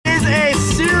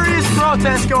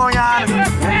protest going on.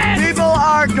 People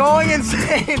are going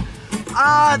insane.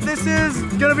 This is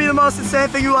gonna be the most insane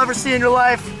thing you'll ever see in your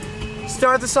life.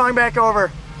 Start the song back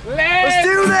over. Let's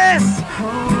do this!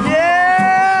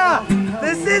 Yeah!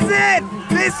 This is it!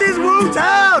 This is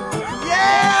Watertown!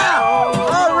 Yeah!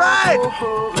 Alright!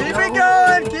 Keep it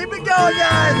going,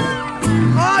 guys!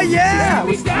 Oh yeah!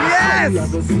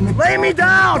 Yes! Lay me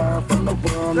down!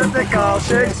 That's the call,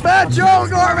 shake. Fat Joe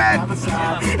Gorman!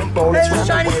 Hey, there's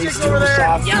Chinese chicks over there.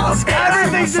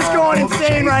 Everything's just going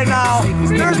insane right now.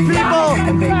 There's people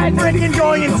freaking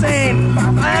going insane.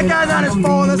 That guy's on his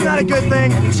phone. That's not a good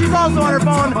thing. She's also on her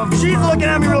phone. She's looking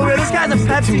at me real weird. This guy's a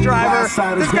Pepsi driver.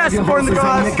 This guy's supporting the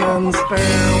cause.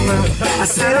 I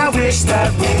said I wish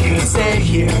that we could stay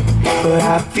here, but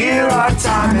I fear our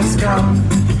time has come.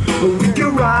 But we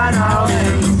can ride out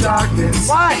in the darkness.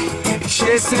 Why?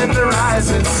 Chasing the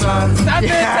rising sun. Stop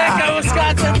it,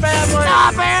 Wisconsin family!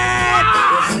 Stop it!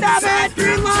 Stop it!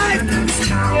 Green light!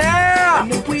 Yeah!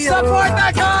 Support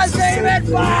the cause, David!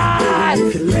 Fly!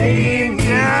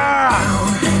 Yeah!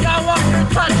 Y'all want to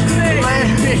touch me! Lay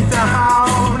me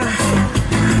down.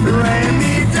 Lay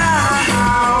me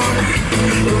down.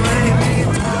 Lay me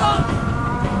down.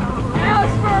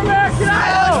 Alex for American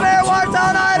Idol! Alex for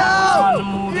Watertown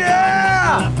Idol!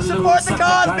 Yeah! Support the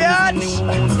cause, bitch!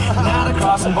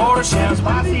 Look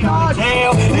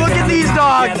at these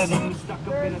dogs!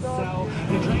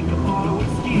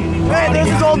 Hey, there's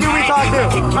this old dude we talked to.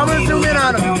 I'm gonna zoom in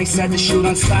on him. Yeah,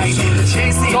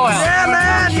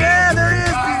 man! Yeah, there he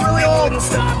is. He's really old.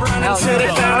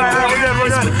 Alright, we're good, we're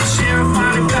good.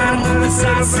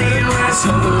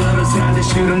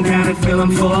 Shoot them down and fill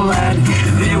them full of lead.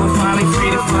 They were finally free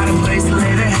to find a place to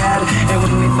lay their head. And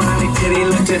when we finally did, he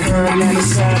looked at her and he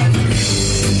said,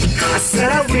 I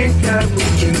said I think that we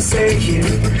can stay here,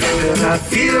 but I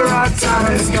fear our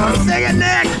time is gone. Sing it,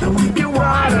 Nick! You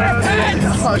water.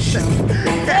 Oh shit!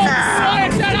 Yeah!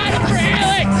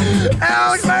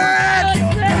 Alex Merritt!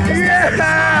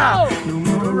 Yeah!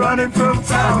 Running from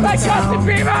town to town.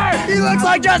 He looks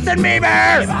like Justin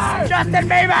Bieber! Justin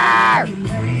Bieber!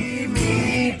 Lay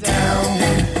me down.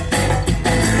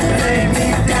 Lay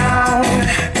me down.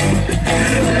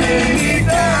 Lay me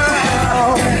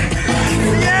down.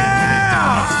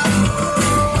 Yeah!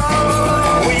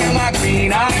 Oh, you're my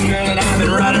green-eyed girl, and I've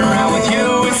been running around with you.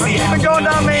 We're going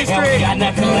down Main Street. Got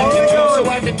nothing left to do, so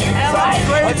what to do?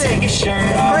 I'll take your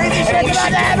shirt off. Crazy shit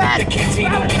about that, The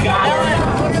canteen we got.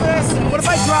 Look at this. What if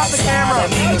I drop the camera?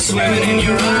 Swimming in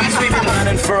your eyes, we've been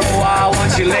running for a while.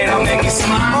 Once you lay down, make you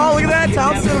smile. Oh, look at that,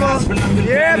 Town Cinema.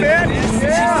 Yeah, man.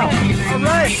 Yeah.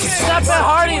 Alright. Stop at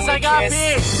Hardee's, I got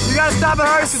pee. You gotta stop at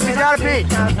Hardee's because we gotta pee.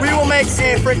 We will make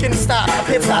a freaking stop. A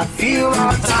pit stop. Feel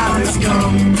our time has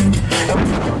come.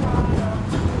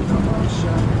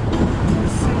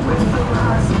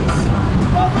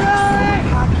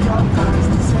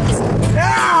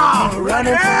 Yeah!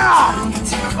 Yeah!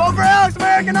 Go for Alex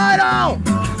American Idol!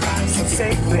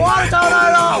 Watertown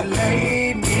Idol!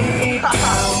 Lay me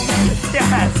down.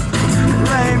 Yes!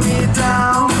 Lay me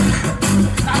down.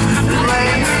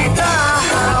 Lay me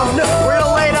down. We're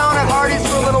gonna lay down at Hardee's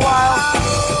for a little while.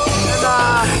 And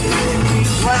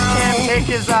let Cam take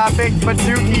his big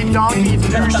bazooki, donkey,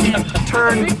 douchey,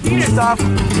 turn stuff.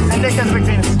 And Nick has a big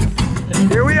penis.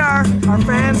 Here we are. Our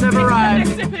fans have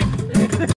arrived.